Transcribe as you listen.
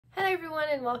Hello everyone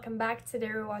and welcome back. Today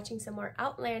we're watching some more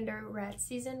Outlander. We're at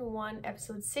season 1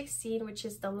 episode 16, which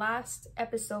is the last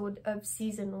episode of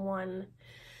season 1.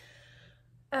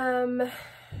 I'm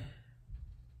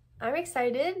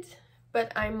excited,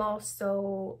 but I'm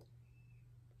also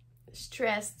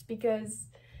stressed because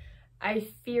I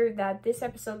fear that this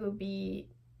episode will be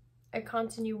a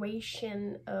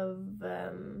continuation of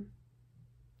the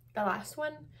last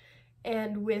one.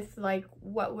 And with like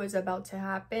what was about to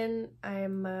happen,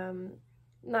 I'm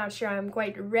not sure I'm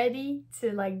quite ready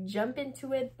to like jump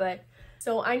into it, but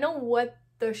so I know what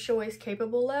the show is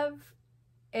capable of,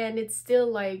 and it's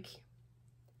still like,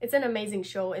 it's an amazing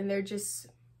show, and there's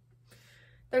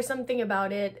something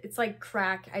about it. It's like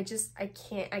crack. I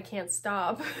can't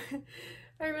stop.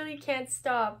 I really can't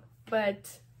stop.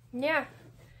 But yeah,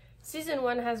 season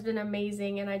 1 has been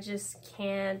amazing, and I just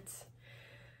can't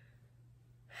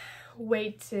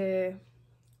wait to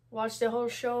watch the whole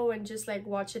show and just like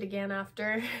watch it again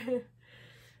after.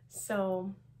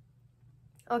 So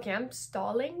okay, I'm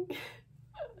stalling.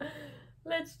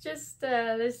 let's just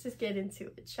get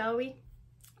into it, shall we?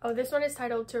 Oh, this one is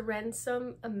titled To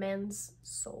Ransom a Man's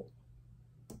Soul.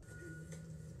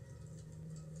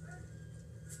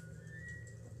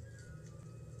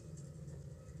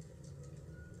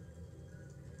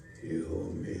 You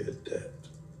owe me a debt.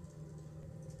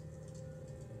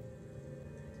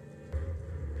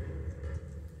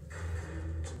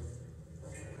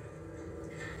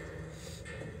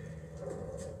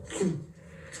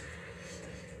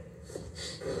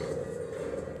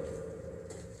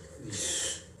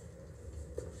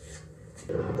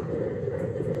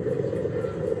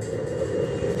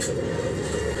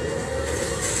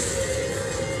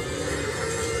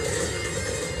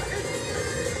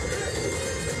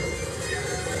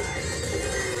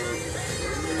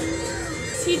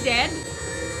 Is he dead?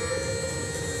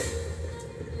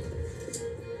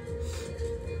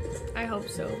 I hope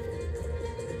so.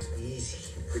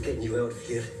 Easy. We're getting you out of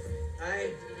here.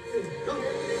 I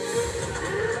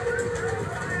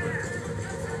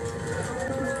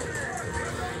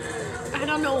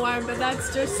don't know why, but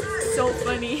that's just so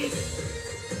funny.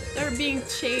 They're being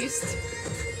chased.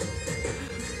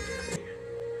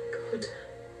 Good.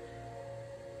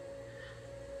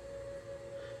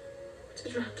 What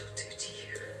did Randall do to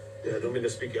you? Yeah, I don't mean to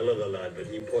speak ill of the lad, but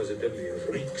he positively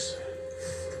reeks.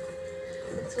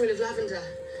 It's oil of lavender.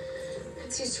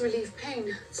 It's used to relieve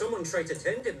pain. Someone tried to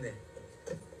tend him then.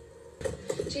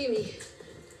 Jamie,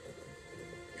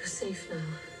 you're safe now.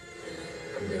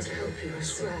 I'm going to help you, I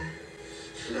swear.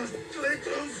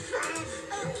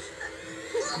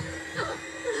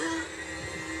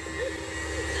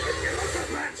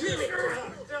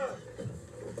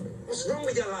 What's wrong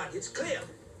with you, lad? It's clear.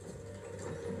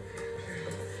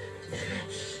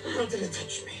 How did it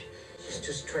touch me? He's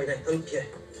just trying to help you.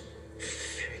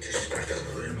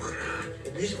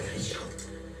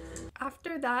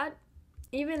 After that,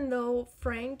 even though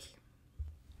Frank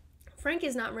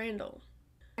is not Randall,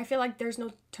 I feel like there's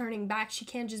no turning back. She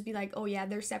can't just be like, oh yeah,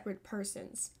 they're separate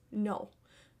persons. No.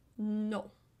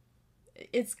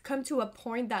 It's come to a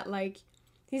point that like,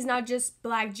 he's not just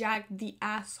Black Jack, the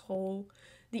asshole,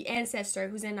 the ancestor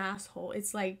who's an asshole.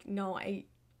 It's like, no,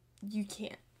 you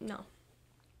can't, no.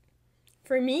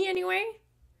 For me anyway,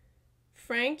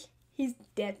 Frank, he's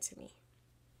dead to me.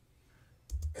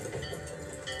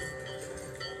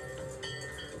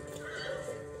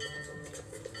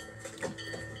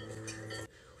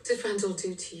 What did Randall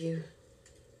do to you?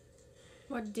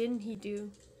 What didn't he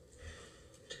do?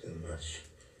 Too much.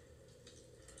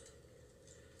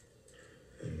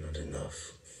 And not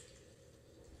enough.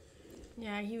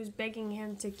 Yeah, he was begging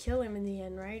him to kill him in the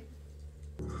end, right?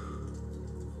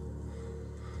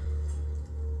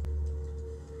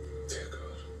 Dear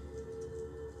God,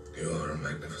 you are a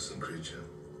magnificent creature.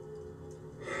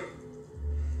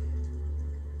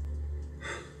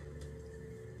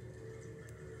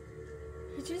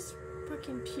 He just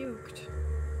fucking puked.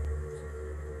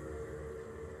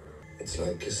 It's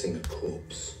like kissing a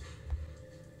corpse.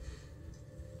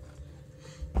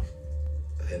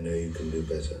 I know you can do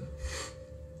better.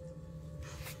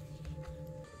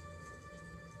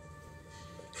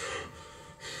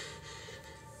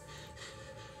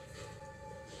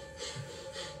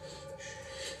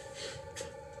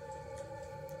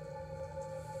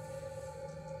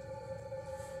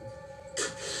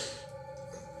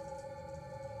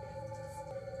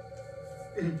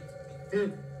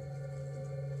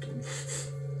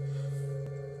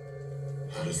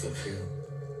 How does that feel?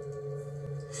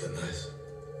 Is that nice?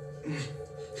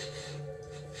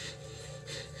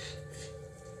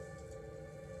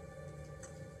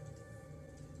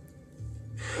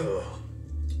 Oh.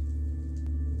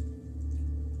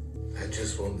 I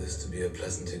just want this to be a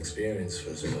pleasant experience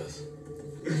for us both.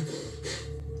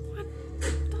 What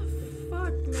the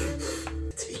fuck,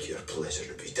 man? Take your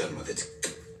pleasure and be done with it.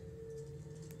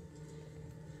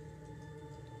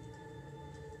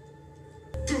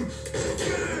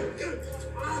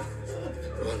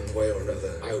 One way or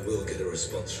another, I will get a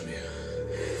response from you.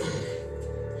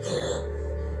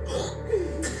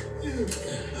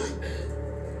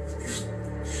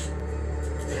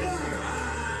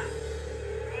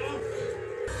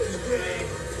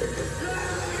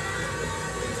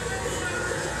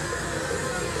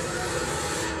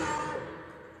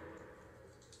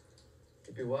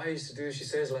 You'd be wise to do as she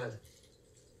says, lad.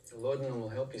 The laudanum will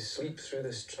help you sleep through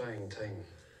this trying time.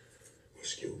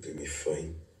 Whiskey will do me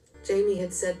fine. Jamie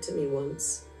had said to me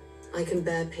once, I can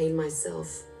bear pain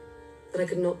myself, but I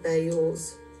could not bear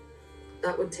yours.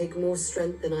 That would take more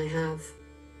strength than I have.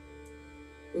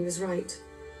 He was right.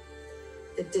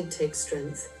 It did take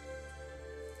strength.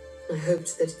 I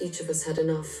hoped that each of us had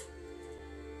enough.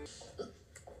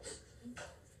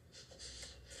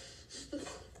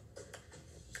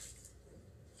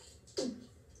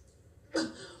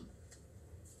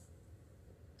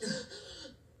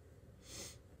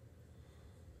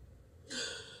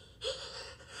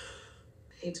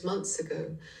 8 months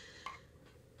ago,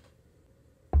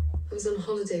 I was on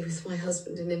holiday with my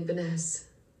husband in Inverness.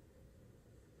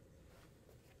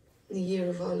 In the year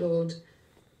of our Lord,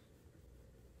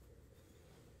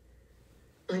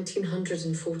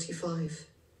 1945.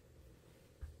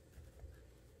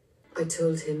 I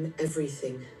told him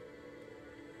everything.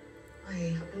 I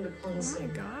happened upon Oh my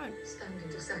someone god. standing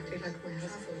exactly like my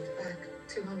husband back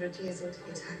 200 years into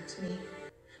he attacked me.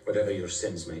 Whatever your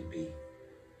sins might be,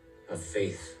 have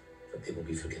faith that they will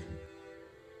be forgiven.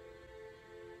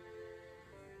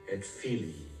 Et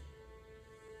Filii,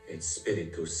 et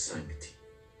Spiritus Sancti.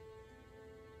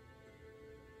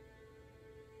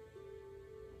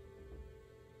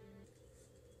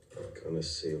 How can I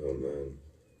save a man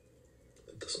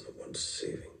that doesn't want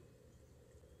saving?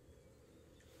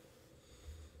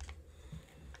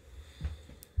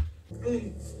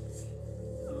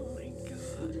 Oh my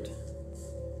god.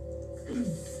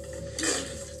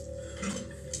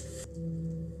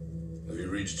 Have you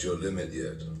reached your limit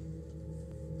yet?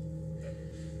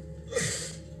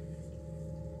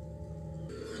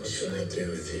 What shall I do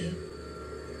with you?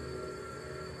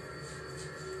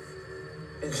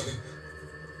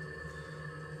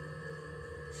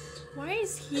 Why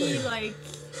is he like...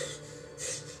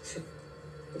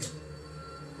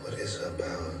 What is her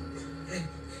power?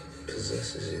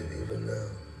 Possesses you even now.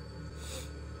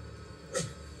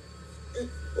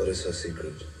 What is her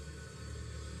secret?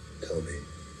 Tell me.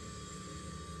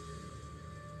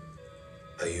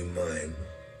 Are you mine?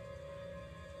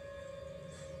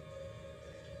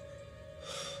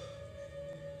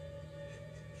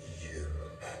 You.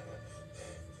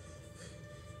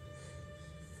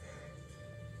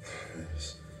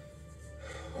 Yes.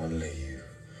 Only you.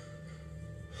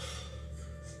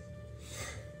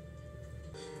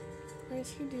 What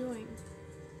is he doing?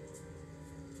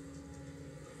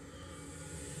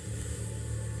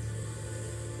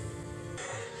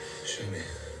 Show me.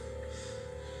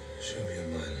 Show me your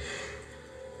mind.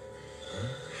 Huh?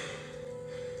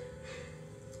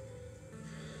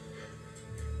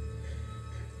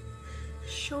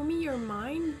 Show me your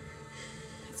mind?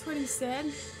 That's what he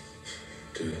said?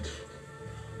 Do it.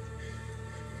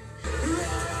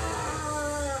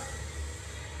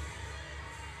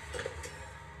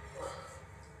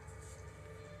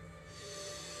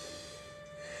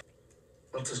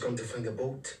 Arthur's gone to find a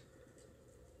boat.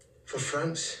 For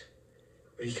France,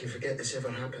 where he can forget this ever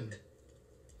happened.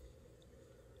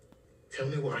 Tell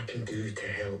me what I can do to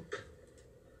help.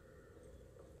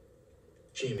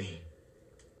 Jamie.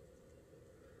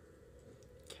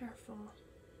 Careful.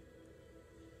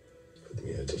 Put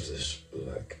me out of this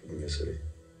black misery.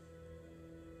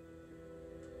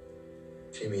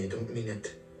 Jamie, I don't mean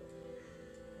it.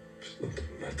 It's not a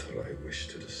matter I wish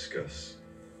to discuss.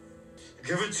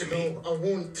 Give it to me. No, I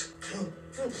won't.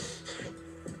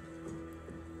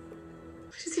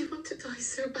 Why does he want to die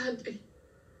so badly?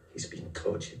 He's been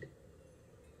tortured.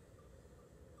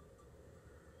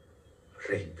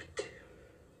 Raped.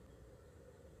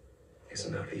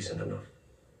 Isn't that reason enough?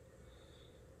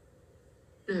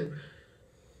 No.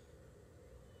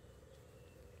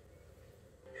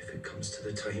 If it comes to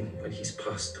the time when he's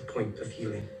past the point of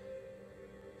healing.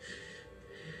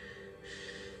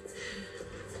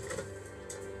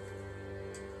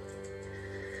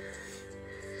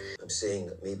 I'm saying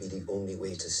that maybe the only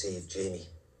way to save Jamie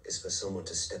is for someone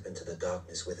to step into the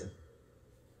darkness with him.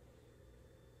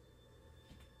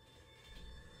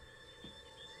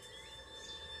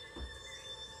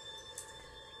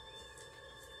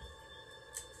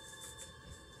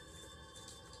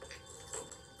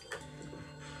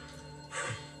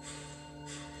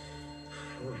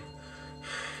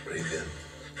 Breathe in.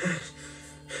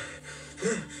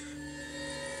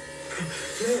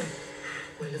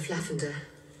 Oil of lavender.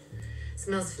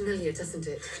 Smells familiar, doesn't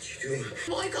it? What are you doing?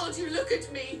 Why can't you look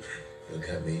at me? Look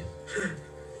at me.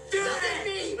 Look at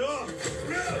me! No!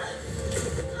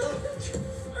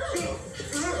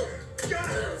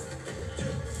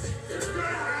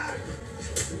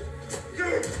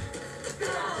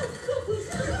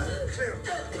 Claire,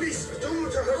 please, don't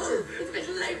want to hurt you. It's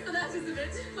been late for that, isn't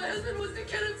it? My husband wants to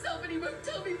kill himself and he won't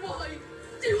tell me why.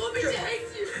 Do you want me to hate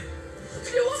you?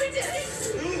 Do you want me to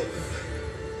hate you? No.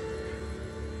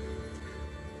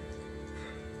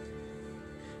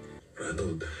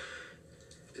 Randall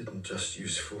didn't just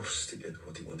use force to get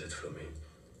what he wanted from me.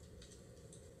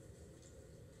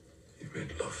 He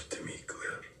made love to me,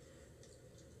 Claire.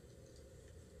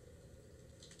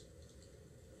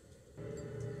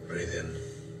 Breathe in.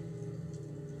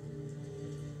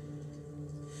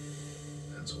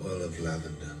 That's oil of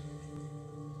lavender.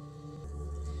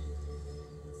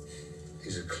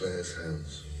 These are Claire's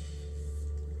hands.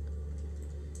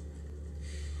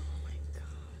 Oh my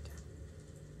god.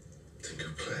 Think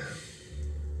of Claire.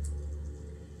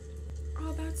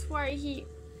 Oh, that's why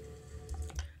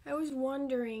I was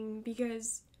wondering,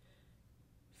 because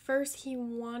first he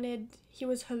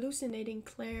was hallucinating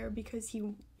Claire because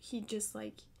he just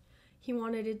like, he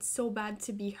wanted it so bad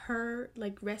to be her,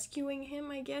 like, rescuing him,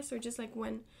 I guess, or just like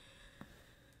when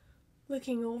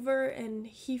looking over, and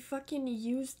he fucking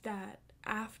used that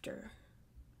after.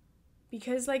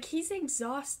 Because, like, he's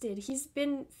exhausted. He's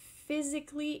been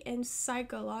physically and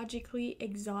psychologically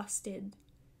exhausted.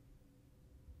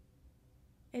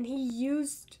 And he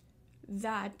used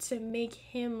that to make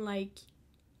him, like,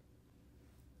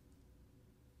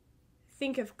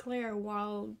 think of Claire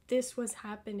while this was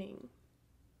happening.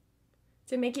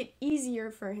 To make it easier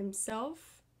for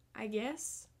himself, I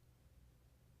guess.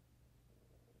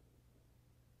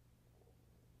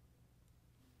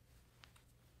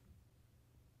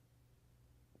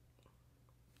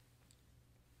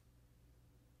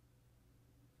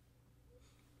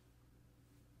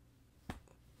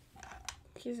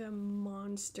 He's a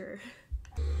monster.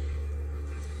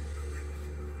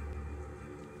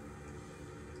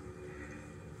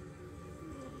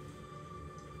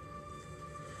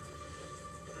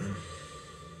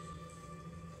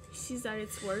 He sees that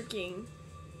it's working.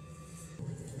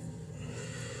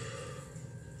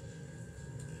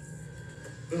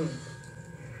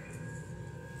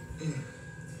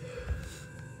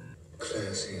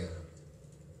 Claire's here.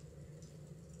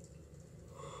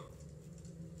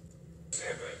 Stay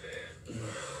right there.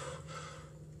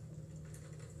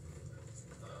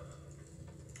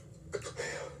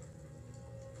 Claire.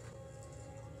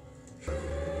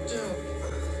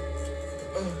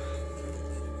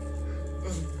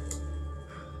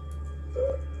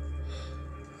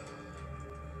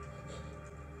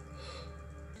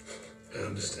 I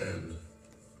understand.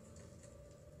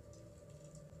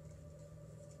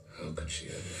 How could she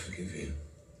ever forgive you?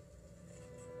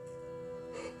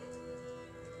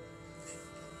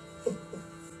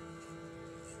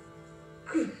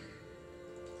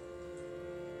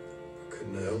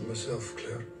 Couldn't I help myself,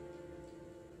 Claire?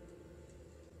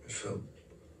 It felt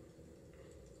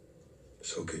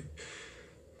so good.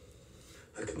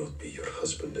 I cannot be your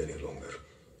husband any longer.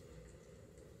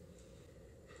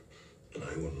 And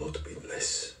I will not be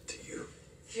less to you.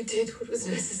 You did what was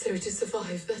necessary to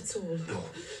survive, that's all.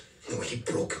 No, he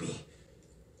broke me.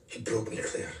 He broke me,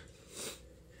 Claire.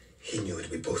 He knew it,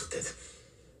 we both did.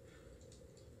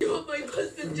 You are my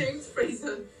husband, James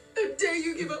Fraser. How dare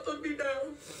you give up on me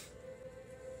now?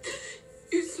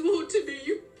 You swore to me,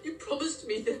 you promised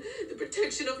me the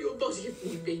protection of your body if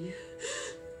need be.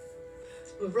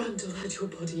 Well, Randall had your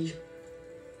body.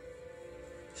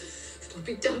 But I'll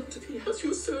be damned if he has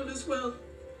your soul as well.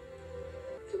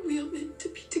 And we are meant to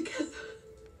be together.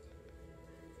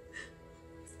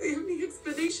 It's the only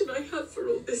explanation I have for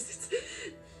all this.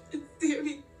 It's the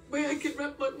only way I can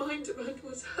wrap my mind around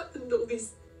what's happened all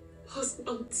these past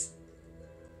months.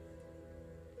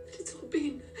 It's all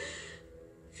been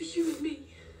for you and me.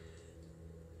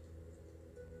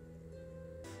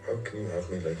 How can you have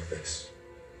me like this?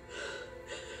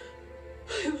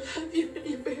 I will have you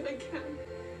any way I can.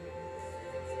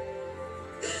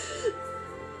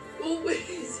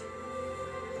 Always.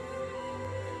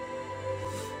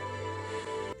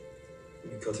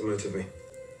 You cut him out of me.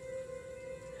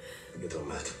 I get all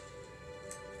mad.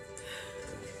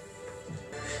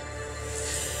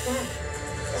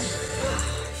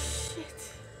 Shit.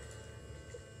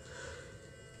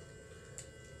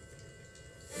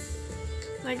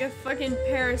 Like a fucking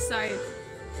parasite.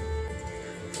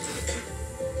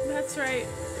 That's right.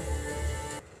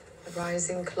 The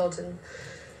rising Culloden.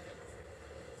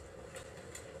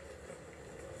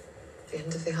 The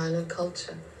end of the Highland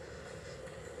culture.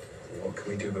 What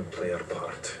can we do but play our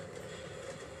part?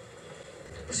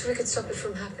 What if we could stop it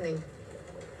from happening?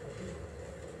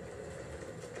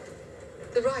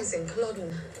 The rising,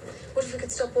 Culloden. What if we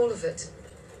could stop all of it?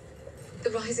 The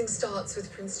rising starts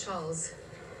with Prince Charles.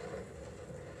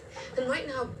 And right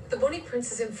now, the Bonnie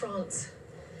Prince is in France.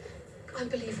 I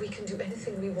believe we can do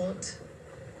anything we want.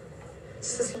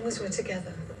 Just as long as we're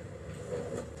together.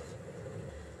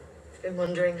 I've been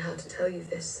wondering how to tell you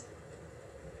this.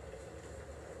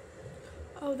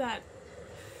 Oh, that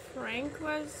Frank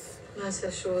was... Matt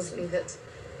assures me that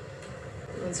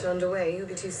once you're underway, you'll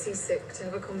be too seasick to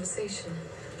have a conversation.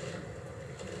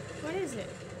 What is it?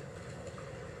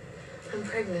 I'm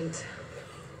pregnant.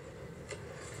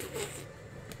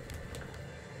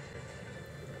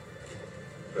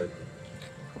 But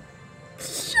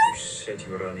you said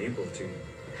you were unable to.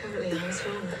 Apparently I was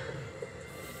wrong.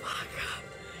 Fuck up.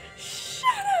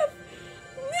 Shut up!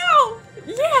 No!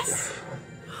 Yes!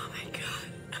 Oh my god.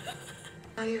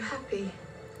 Are you happy?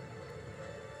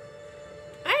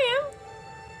 I am.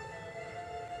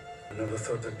 I never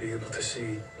thought I'd be able to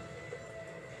see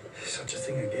such a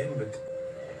thing again, but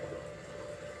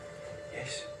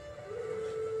yes.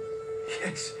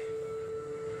 Yes.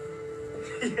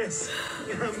 Yes.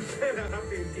 I'm very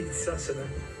happy indeed, Sasana.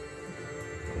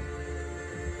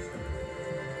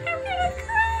 I'm gonna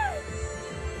cry!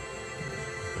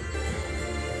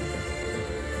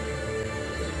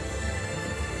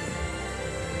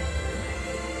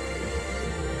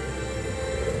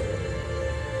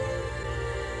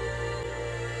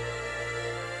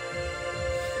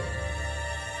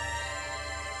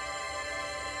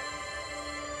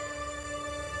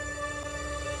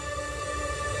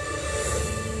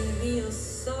 Me a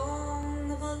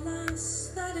song of a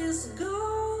lass that is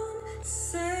gone.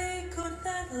 Say, could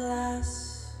that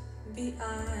lass be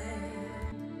I?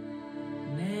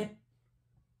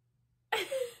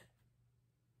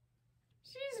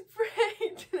 She's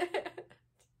pregnant.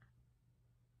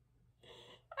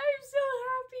 I'm so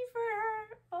happy for her.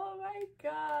 Oh my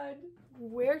god.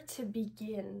 Where to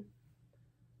begin?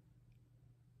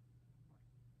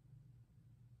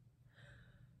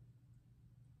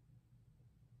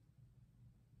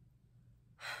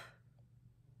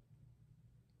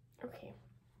 Okay.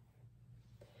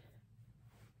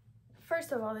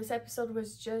 First of all, this episode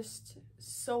was just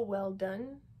so well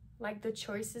done. Like the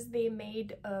choices they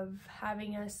made of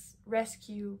having us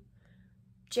rescue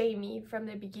Jamie from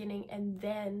the beginning and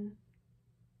then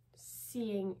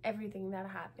seeing everything that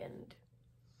happened.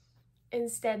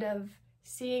 Instead of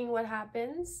seeing what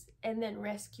happens and then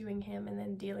rescuing him and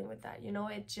then dealing with that. You know,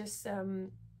 it just,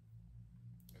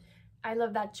 I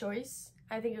love that choice.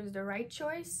 I think it was the right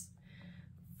choice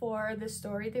for the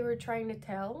story they were trying to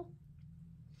tell.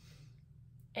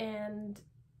 And,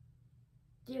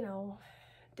 you know,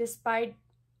 despite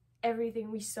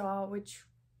everything we saw, which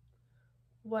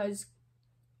was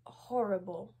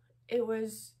horrible, it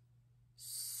was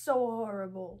so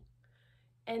horrible.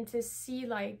 And to see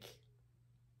like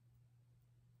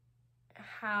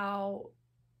how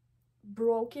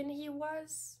broken he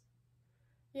was,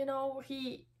 you know,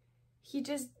 he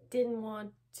just didn't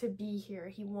want to be here.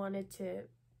 He wanted to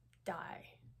die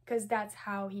because that's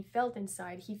how he felt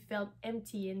inside. He felt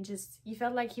empty and just, he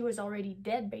felt like he was already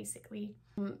dead basically.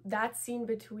 That scene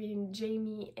between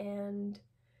Jamie and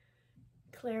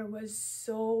Claire was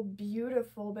so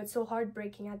beautiful but so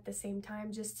heartbreaking at the same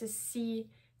time, just to see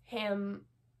him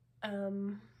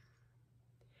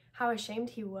how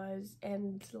ashamed he was,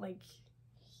 and like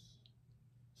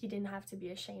he didn't have to be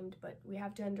ashamed, but we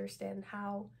have to understand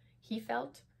how he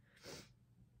felt.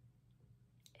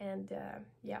 And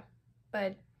yeah,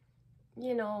 but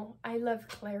you know, I love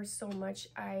Claire so much.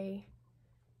 I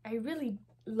really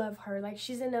love her. Like,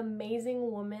 she's an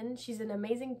amazing woman, she's an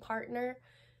amazing partner,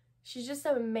 she's just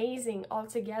amazing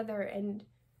altogether, and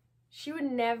she would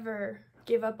never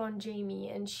give up on Jamie,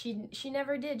 and she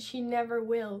never did, she never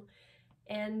will.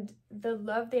 And the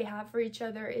love they have for each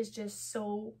other is just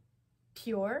so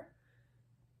pure,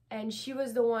 and she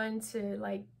was the one to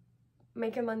like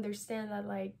make him understand that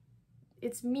like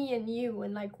it's me and you,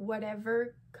 and like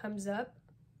whatever comes up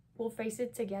we'll face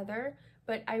it together,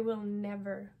 but I will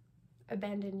never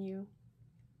abandon you.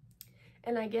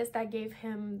 And I guess that gave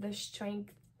him the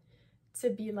strength to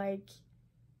be like,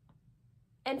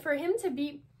 and for him to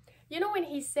be, you know, when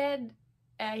he said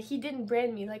he didn't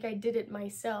brand me, like I did it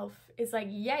myself, it's like,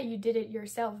 yeah, you did it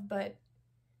yourself, but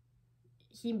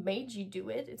he made you do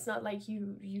it. It's not like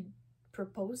you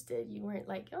proposed it. You weren't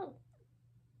like, oh,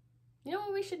 you know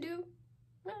what we should do?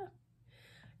 Yeah.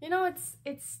 you know,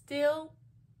 it's still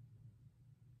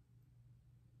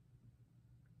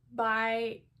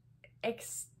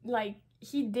like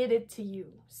he did it to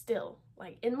you still.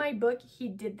 Like in my book, he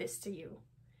did this to you.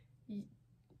 It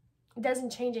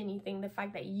doesn't change anything, the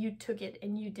fact that you took it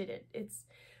and you did it. It's,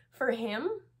 for him,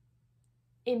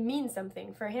 it means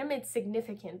something. For him, it's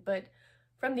significant, but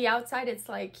from the outside, it's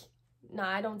like, nah,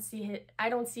 I don't see it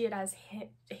as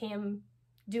him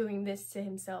doing this to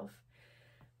himself.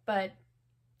 But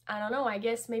I don't know, I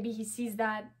guess maybe he sees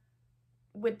that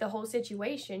with the whole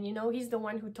situation, you know, he's the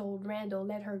one who told Randall,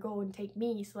 let her go and take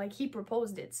me. So like, he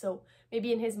proposed it. So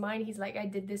maybe in his mind, he's like, I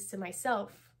did this to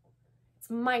myself. It's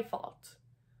my fault.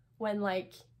 When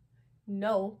like,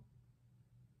 no.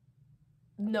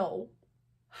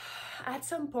 At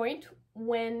some point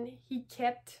when he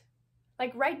kept,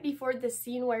 like right before the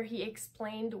scene where he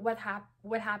explained what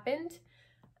happened,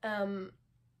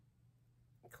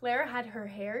 Claire had her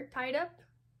hair tied up,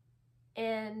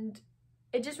 and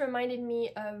it just reminded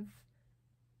me of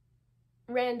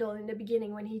Randall in the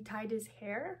beginning when he tied his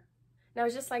hair. And I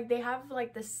was just like, they have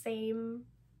like the same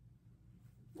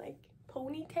like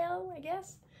ponytail, I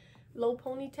guess, low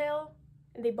ponytail,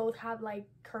 and they both have like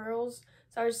curls.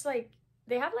 So I was just like,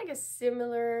 they have like a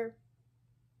similar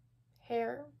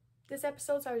hair this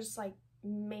episode. So I was just like,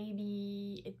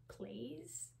 maybe it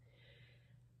plays.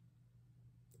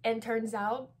 And turns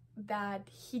out that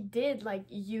he did like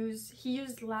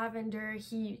used lavender.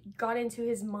 He got into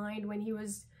his mind when he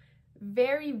was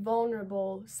very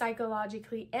vulnerable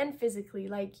psychologically and physically.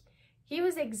 Like, he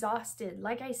was exhausted.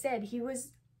 Like I said, he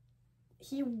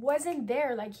wasn't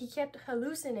there. Like, he kept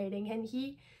hallucinating, and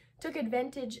he took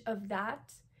advantage of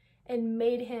that and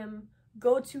made him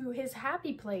go to his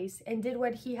happy place and did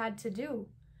what he had to do.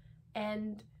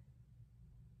 And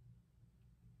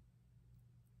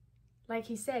like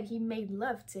he said, he made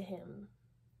love to him.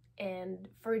 And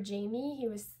for Jamie, he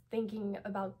was thinking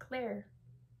about Claire.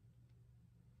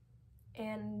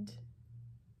 And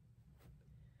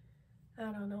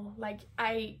I don't know, like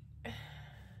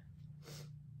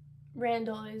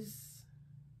Randall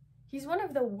he's one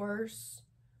of the worst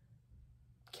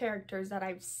characters that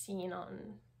I've seen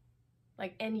on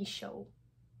like any show.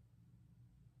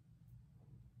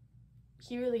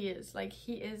 He really is. Like,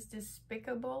 he is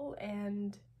despicable,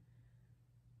 and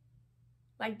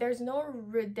like there's no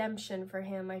redemption for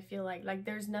him. I feel like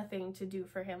there's nothing to do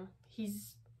for him.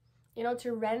 He's, you know,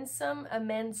 to ransom a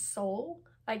man's soul,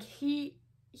 like he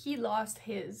lost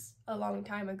his a long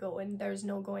time ago, and there's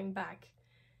no going back.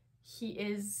 He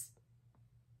is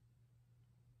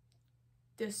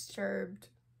disturbed.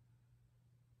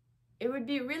 It would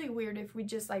be really weird if we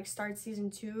just like start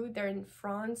season 2, they're in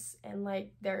France and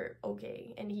like they're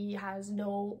okay, and he has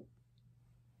no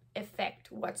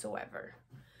effect whatsoever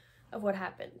of what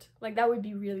happened. Like, that would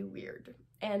be really weird.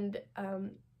 And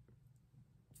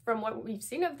from what we've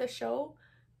seen of the show,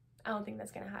 I don't think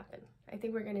that's gonna happen. I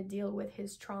think we're gonna deal with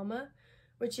his trauma,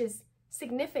 which is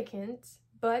significant,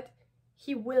 but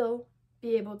he will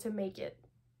be able to make it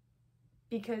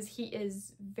because he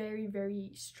is very,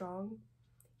 very strong.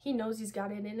 He knows he's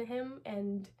got it in him,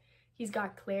 and he's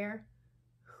got Claire,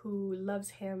 who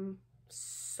loves him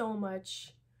so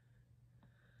much.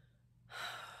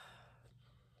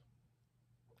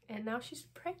 And now she's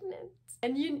pregnant.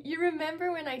 And you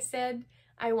remember when I said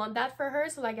I want that for her?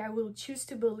 So like, I will choose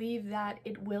to believe that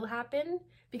it will happen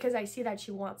because I see that she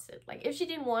wants it. Like, if she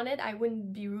didn't want it, I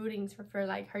wouldn't be rooting for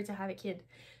like her to have a kid.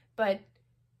 But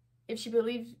if she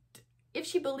believed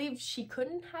she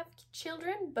couldn't have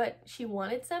children, but she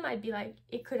wanted some, I'd be like,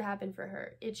 it could happen for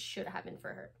her. It should happen for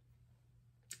her.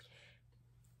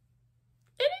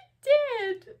 And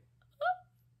it did.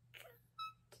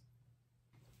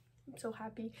 I'm so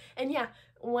happy. And yeah,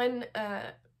 when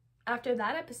after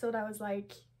that episode, I was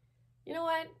like, you know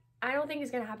what, I don't think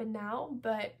it's gonna happen now,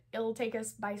 but it'll take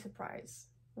us by surprise.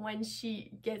 When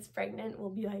she gets pregnant, we'll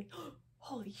be like, oh,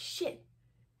 holy shit.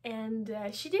 And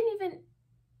she didn't even,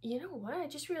 you know what, I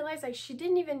just realized, like, she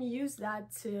didn't even use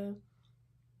that to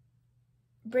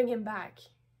bring him back.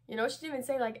 You know, she didn't even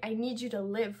say like, I need you to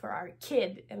live for our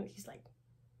kid. And he's like,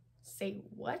 say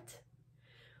what?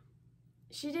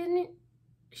 She didn't.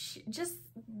 Just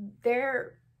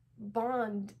their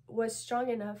bond was strong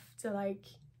enough to like,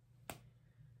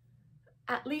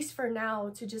 at least for now,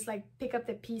 to just like pick up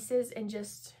the pieces and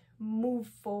just move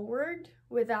forward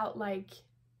without like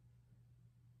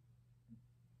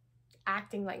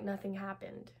acting like nothing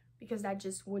happened, because that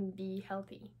just wouldn't be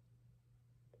healthy.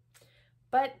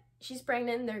 But she's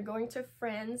pregnant, they're going to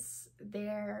France,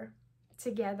 they're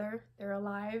together, they're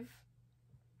alive.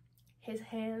 His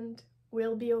hand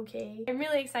will be okay. I'm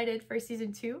really excited for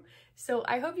season 2. So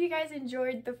I hope you guys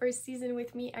enjoyed the first season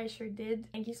with me. I sure did.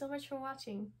 Thank you so much for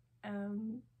watching.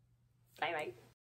 Bye bye.